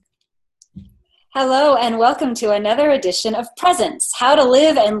Hello, and welcome to another edition of Presence, How to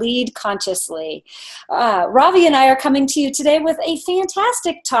Live and Lead Consciously. Ravi and I are coming to you today with a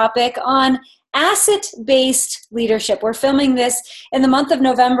fantastic topic on asset-based leadership. We're filming this in the month of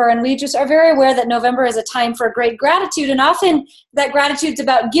November, and we just are very aware that November is a time for great gratitude, and often that gratitude is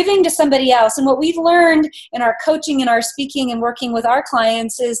about giving to somebody else. And what we've learned in our coaching and our speaking and working with our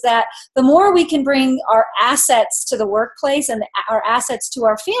clients is that the more we can bring our assets to the workplace and our assets to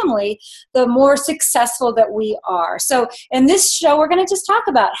our family, the more successful that we are. So in this show, we're going to just talk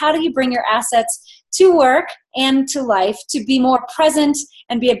about how do you bring your assets to work and to life to be more present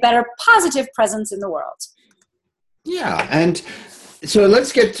and be a better positive presence in the world. Yeah, and so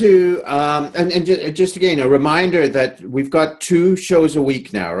let's get to, just again, a reminder that we've got 2 shows a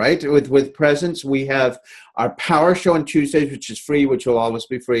week now, right? With Presence, we have our Power Show on Tuesdays, which is free, which will always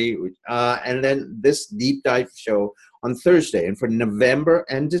be free, and then this Deep Dive show on Thursday. And for November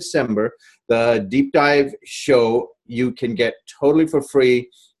and December, the Deep Dive show you can get totally for free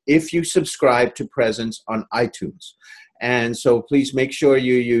if you subscribe to Presence on iTunes. And so please make sure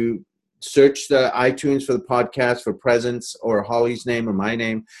you search the iTunes for the podcast for Presence or Holly's name or my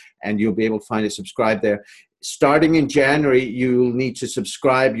name, and you'll be able to find it, subscribe there. Starting in January, you'll need to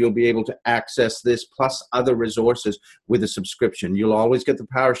subscribe. You'll be able to access this plus other resources with a subscription. You'll always get the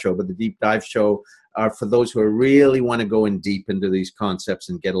Power Show, but the Deep Dive show are for those who really want to go in deep into these concepts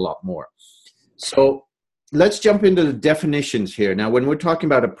and get a lot more. So let's jump into the definitions here. Now, when we're talking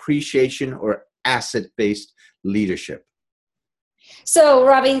about appreciation or asset-based leadership. So,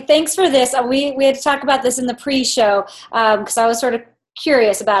 Robbie, thanks for this. We had to talk about this in the pre-show because I was sort of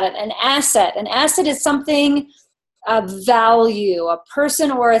curious about it. An asset is something of value, a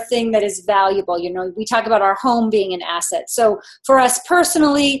person or a thing that is valuable. You know, we talk about our home being an asset. So for us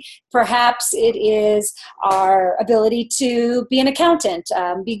personally, perhaps it is our ability to be an accountant.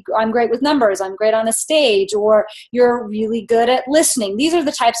 I'm great with numbers. I'm great on a stage, or you're really good at listening. These are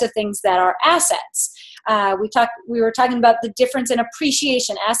the types of things that are assets. We were talking about the difference in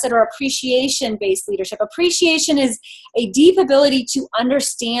appreciation, asset or appreciation-based leadership. Appreciation is a deep ability to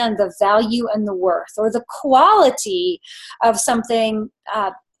understand the value and the worth or the quality of something,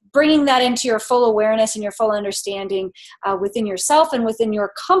 bringing that into your full awareness and your full understanding within yourself and within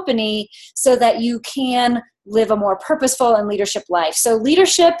your company so that you can live a more purposeful and leadership life. So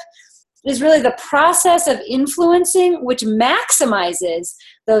leadership is really the process of influencing which maximizes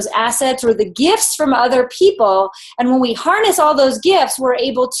those assets or the gifts from other people. And when we harness all those gifts, we're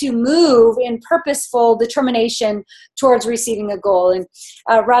able to move in purposeful determination towards receiving a goal. And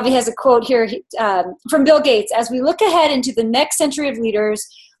Ravi has a quote here from Bill Gates: "As we look ahead into the next century of leaders,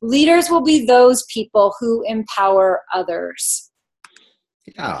 leaders will be those people who empower others."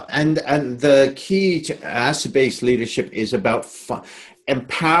 Yeah, and the key to asset-based leadership is about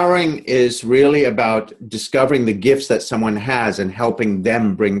empowering is really about discovering the gifts that someone has and helping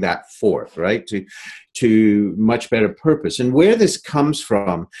them bring that forth, right, to much better purpose. And where this comes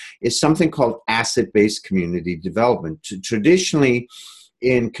from is something called asset-based community development. Traditionally,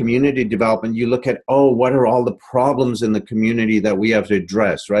 in community development, you look at, what are all the problems in the community that we have to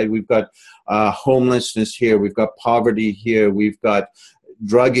address, right? We've got homelessness here, we've got poverty here, we've got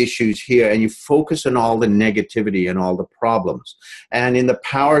drug issues here, and you focus on all the negativity and all the problems. And in the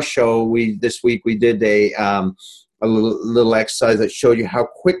Power Show, this week we did a little exercise that showed you how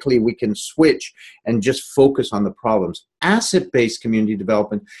quickly we can switch and just focus on the problems. Asset-based community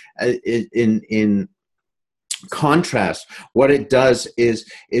development, in contrast, what it does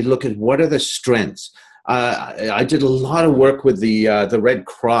is it look at what are the strengths. I did a lot of work with the Red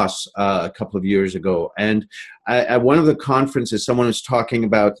Cross a couple of years ago, and at one of the conferences, someone was talking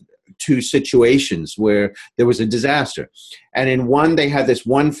about 2 situations where there was a disaster, and in one they had this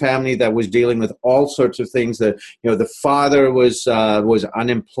one family that was dealing with all sorts of things. That the father was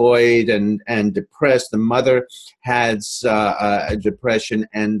unemployed and depressed. The mother had depression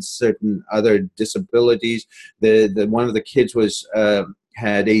and certain other disabilities. The one of the kids was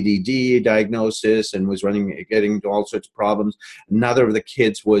had ADD diagnosis and was getting into all sorts of problems. Another of the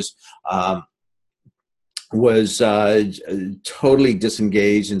kids was totally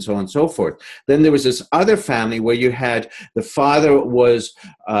disengaged and so on and so forth. Then there was this other family where you had the father was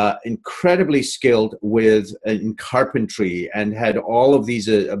incredibly skilled in carpentry and had all of these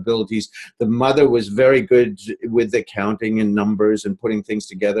abilities. The mother was very good with accounting and numbers and putting things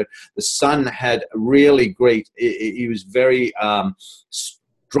together. The son had really great, he was very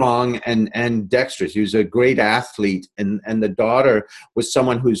strong and dexterous. He was a great athlete, and the daughter was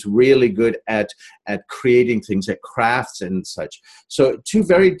someone who's really good at creating things, at crafts and such. So 2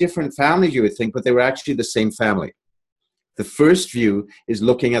 very different families, you would think, but they were actually the same family. The first view is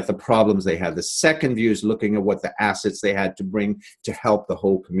looking at the problems they had. The second view is looking at what the assets they had to bring to help the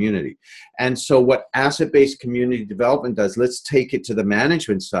whole community. And so what asset-based community development does, let's take it to the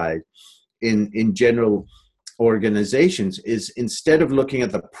management side in general organizations, is instead of looking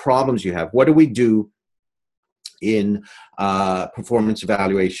at the problems you have, what do we do in performance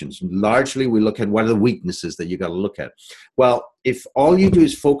evaluations? Largely, we look at what are the weaknesses that you got to look at. Well, if all you do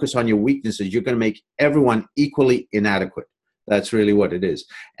is focus on your weaknesses, you're going to make everyone equally inadequate. That's really what it is.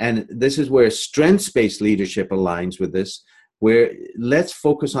 And this is where strengths-based leadership aligns with this, where let's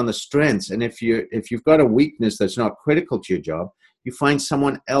focus on the strengths. And if you've got a weakness that's not critical to your job, you find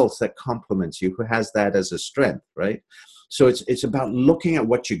someone else that complements you who has that as a strength, right? So it's about looking at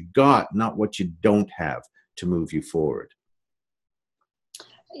what you got, not what you don't have, to move you forward.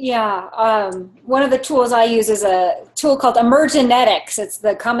 Yeah, one of the tools I use is a tool called emergenetics. It's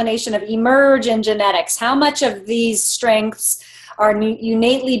the combination of emerge and genetics. How much of these strengths are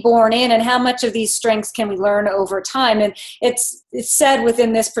innately born in, and how much of these strengths can we learn over time? And it's said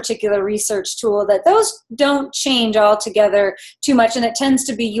within this particular research tool that those don't change altogether too much, and it tends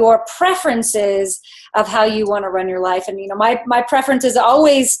to be your preferences of how you want to run your life. And my preference is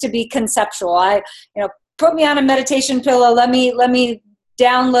always to be conceptual. Put me on a meditation pillow. Let me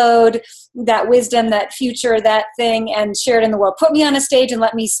download that wisdom, that future, that thing, and share it in the world. Put me on a stage and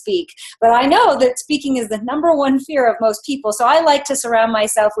let me speak. But I know that speaking is the number one fear of most people. So I like to surround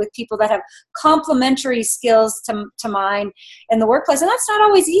myself with people that have complementary skills to mine in the workplace. And that's not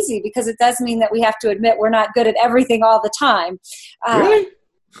always easy, because it does mean that we have to admit we're not good at everything all the time. Really?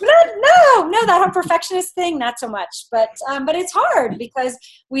 No, that whole perfectionist thing, not so much. But it's hard, because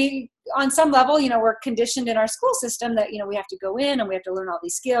we, on some level, we're conditioned in our school system that, we have to go in and we have to learn all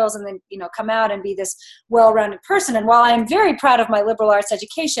these skills and then, come out and be this well-rounded person. And while I'm very proud of my liberal arts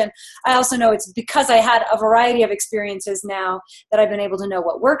education, I also know it's because I had a variety of experiences now that I've been able to know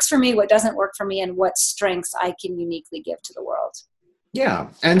what works for me, what doesn't work for me, and what strengths I can uniquely give to the world. Yeah.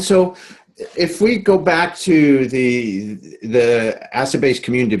 And so if we go back to the asset-based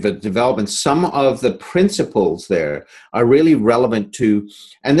community development, some of the principles there are really relevant to,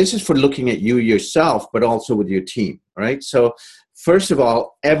 and this is for looking at you yourself, but also with your team, right? So first of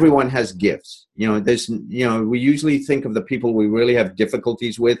all, everyone has gifts. We usually think of the people we really have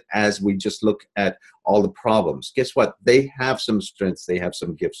difficulties with as we just look at all the problems. Guess what? They have some strengths. They have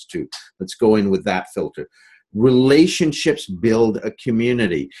some gifts too. Let's go in with that filter. Relationships build a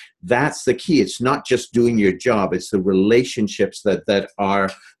community. That's the key. It's not just doing your job. It's the relationships that are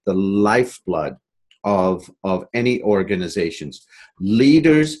the lifeblood of any organizations.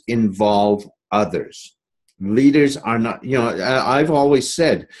 Leaders involve others. Leaders are not, I've always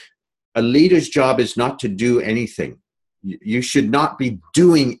said, a leader's job is not to do anything. You should not be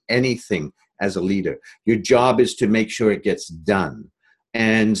doing anything as a leader. Your job is to make sure it gets done.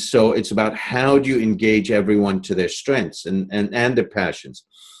 And so it's about how do you engage everyone to their strengths and their passions.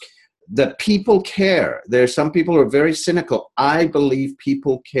 The people care. There are some people who are very cynical. I believe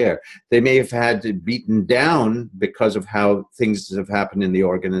people care. They may have had it beaten down because of how things have happened in the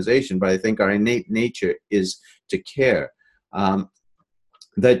organization, but I think our innate nature is to care.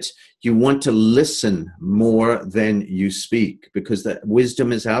 That you want to listen more than you speak, because the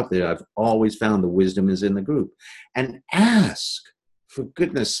wisdom is out there. I've always found the wisdom is in the group. And ask. For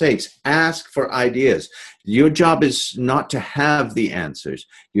goodness sakes, ask for ideas. Your job is not to have the answers.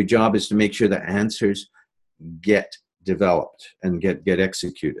 Your job is to make sure the answers get developed and get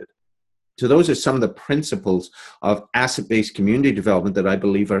executed. So those are some of the principles of asset-based community development that I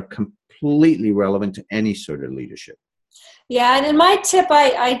believe are completely relevant to any sort of leadership. Yeah, and in my tip,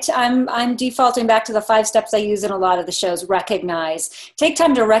 I'm defaulting back to the 5 steps I use in a lot of the shows. Recognize. Take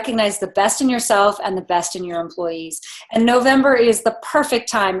time to recognize the best in yourself and the best in your employees. And November is the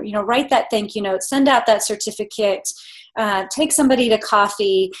perfect time. Write that thank you note, send out that certificate, take somebody to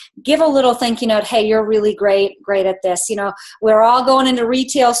coffee, give a little thank you note. Hey, you're really great at this. We're all going into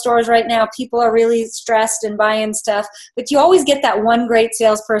retail stores right now. People are really stressed and buying stuff, but you always get that one great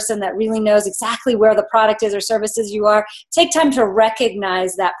salesperson that really knows exactly where the product is or services you are. Take time to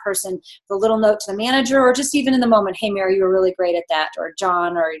recognize that person, the little note to the manager, or just even in the moment. Hey, Mary, you were really great at that, or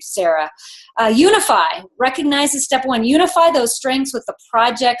John or Sarah. Unify. Recognize is step 1. Unify those strengths with the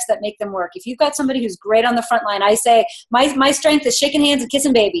projects that make them work. If you've got somebody who's great on the front line, I say, my strength is shaking hands and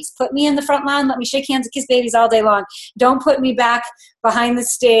kissing babies. Put me in the front line. Let me shake hands and kiss babies all day long. Don't put me back behind the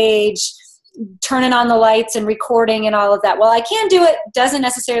stage, turning on the lights and recording and all of that. Well, I can do it. Doesn't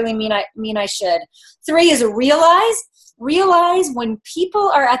necessarily mean I should. 3 is realize when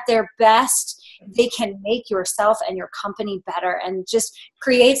people are at their best they can make yourself and your company better, and just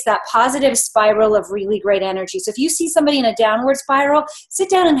creates that positive spiral of really great energy. So if you see somebody in a downward spiral, sit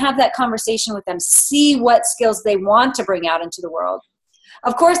down and have that conversation with them. See what skills they want to bring out into the world.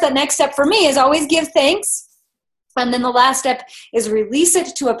 Of course, that next step for me is always give thanks. And then the last step is release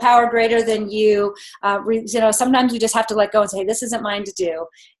it to a power greater than you. Sometimes we just have to let go and say, this isn't mine to do,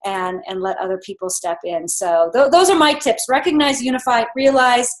 and let other people step in. So those are my tips. Recognize, unify,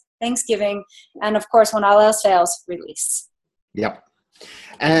 realize, Thanksgiving, and of course, when all else fails, release. Yep.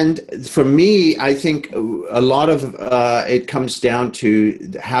 And for me, I think a lot of it comes down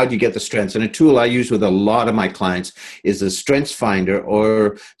to how do you get the strengths. And a tool I use with a lot of my clients is the Strengths Finder,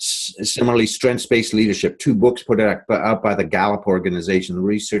 or similarly Strengths-Based Leadership. 2 books put out by the Gallup organization. The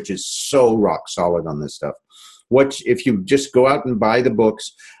research is so rock solid on this stuff. If you just go out and buy the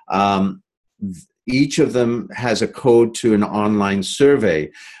books, each of them has a code to an online survey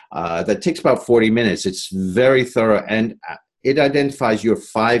that takes about 40 minutes. It's very thorough, and it identifies your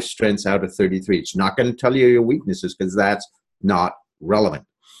 5 strengths out of 33. It's not going to tell you your weaknesses, because that's not relevant.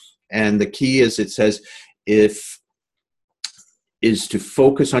 And the key is, it says, is to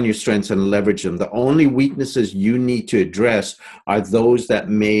focus on your strengths and leverage them. The only weaknesses you need to address are those that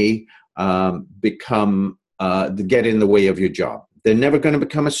may get in the way of your job. They're never going to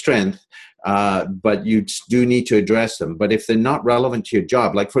become a strength, but you do need to address them. But if they're not relevant to your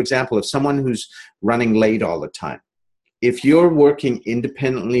job, like, for example, if someone who's running late all the time, if you're working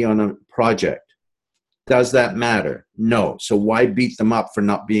independently on a project, does that matter? No. So why beat them up for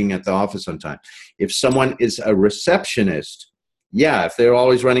not being at the office on time? If someone is a receptionist, if they're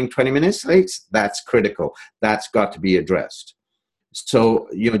always running 20 minutes late, that's critical. That's got to be addressed. So,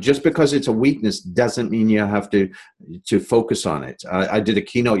 just because it's a weakness doesn't mean you have to focus on it. I did a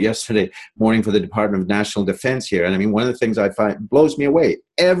keynote yesterday morning for the Department of National Defense here. And I mean, one of the things I find blows me away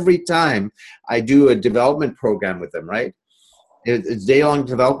every time I do a development program with them, right? It's a day-long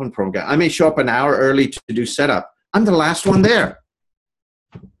development program. I may show up an hour early to do setup. I'm the last one there.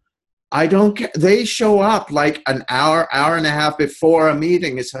 I don't care. They show up like an hour and a half before a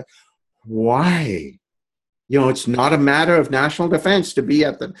meeting. It's like, why? It's not a matter of national defense to be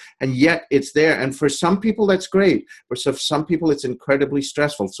at them, and yet it's there. And for some people, that's great. For some people, it's incredibly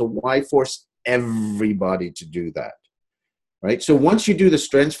stressful. So why force everybody to do that, right? So once you do the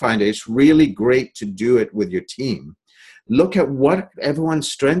Strengths Finder, it's really great to do it with your team. Look at what everyone's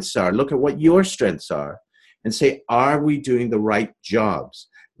strengths are. Look at what your strengths are, and say, are we doing the right jobs?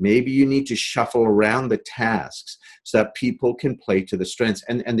 Maybe you need to shuffle around the tasks so that people can play to the strengths.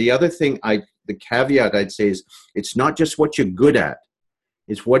 And the other thing, the caveat I'd say is, it's not just what you're good at.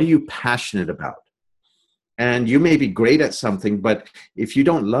 It's what are you passionate about? And you may be great at something, but if you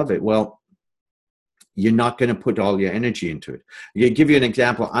don't love it, well, you're not going to put all your energy into it. I'll give you an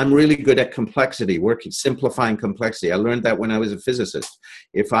example. I'm really good at complexity, simplifying complexity. I learned that when I was a physicist.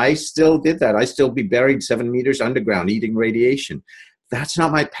 If I still did that, I'd still be buried 7 meters underground eating radiation. That's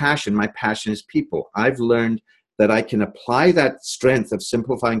not my passion. My passion is people. I've learned that I can apply that strength of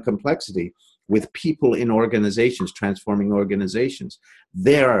simplifying complexity with people in organizations, transforming organizations.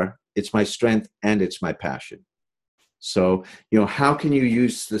 There, it's my strength and it's my passion. So, how can you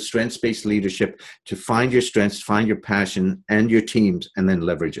use the strengths-based leadership to find your strengths, find your passion and your teams, and then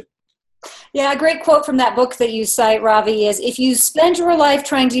leverage it? Yeah, a great quote from that book that you cite, Ravi, is, if you spend your life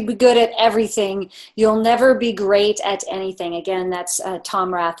trying to be good at everything, you'll never be great at anything. Again, that's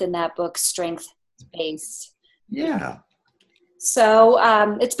Tom Rath in that book, Strength-Based. Yeah. So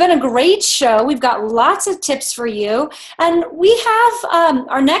it's been a great show. We've got lots of tips for you. And we have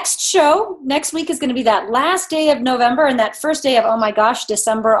our next show. Next week is going to be that last day of November and that first day of, oh my gosh,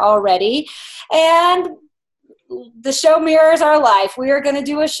 December already. And the show mirrors our life. We are going to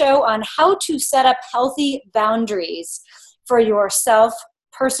do a show on how to set up healthy boundaries for yourself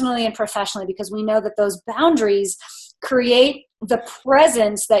personally and professionally, because we know that those boundaries create the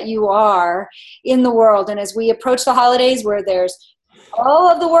presence that you are in the world. And as we approach the holidays, where there's all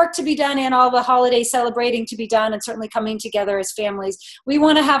of the work to be done and all the holiday celebrating to be done, and certainly coming together as families, we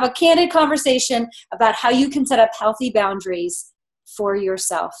want to have a candid conversation about how you can set up healthy boundaries for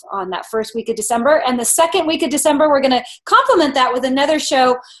yourself on that first week of December. And the second week of December, we're going to complement that with another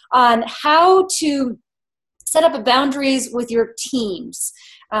show on how to set up boundaries with your teams.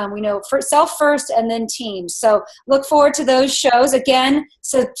 We know for self first and then teams. So look forward to those shows. Again,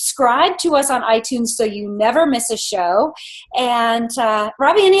 subscribe to us on iTunes so you never miss a show. And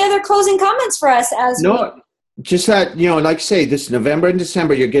Robbie, any other closing comments for us? Just that, like I say, this November and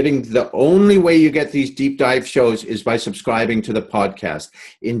December, you're getting, the only way you get these deep dive shows is by subscribing to the podcast.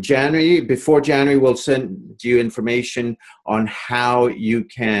 In January, before January, we'll send you information on how you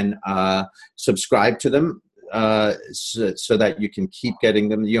can subscribe to them, so that you can keep getting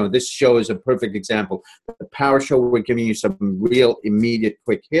them. This show is a perfect example. The Power Show, we're giving you some real immediate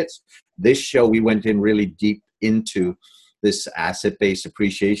quick hits. This show, we went in really deep into this asset-based,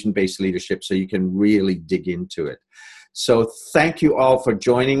 appreciation-based leadership, so you can really dig into it. So thank you all for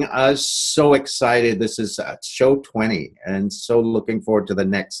joining us. So excited. This is show 20, and so looking forward to the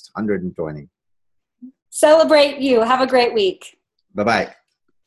next 120. Celebrate you. Have a great week. Bye-bye.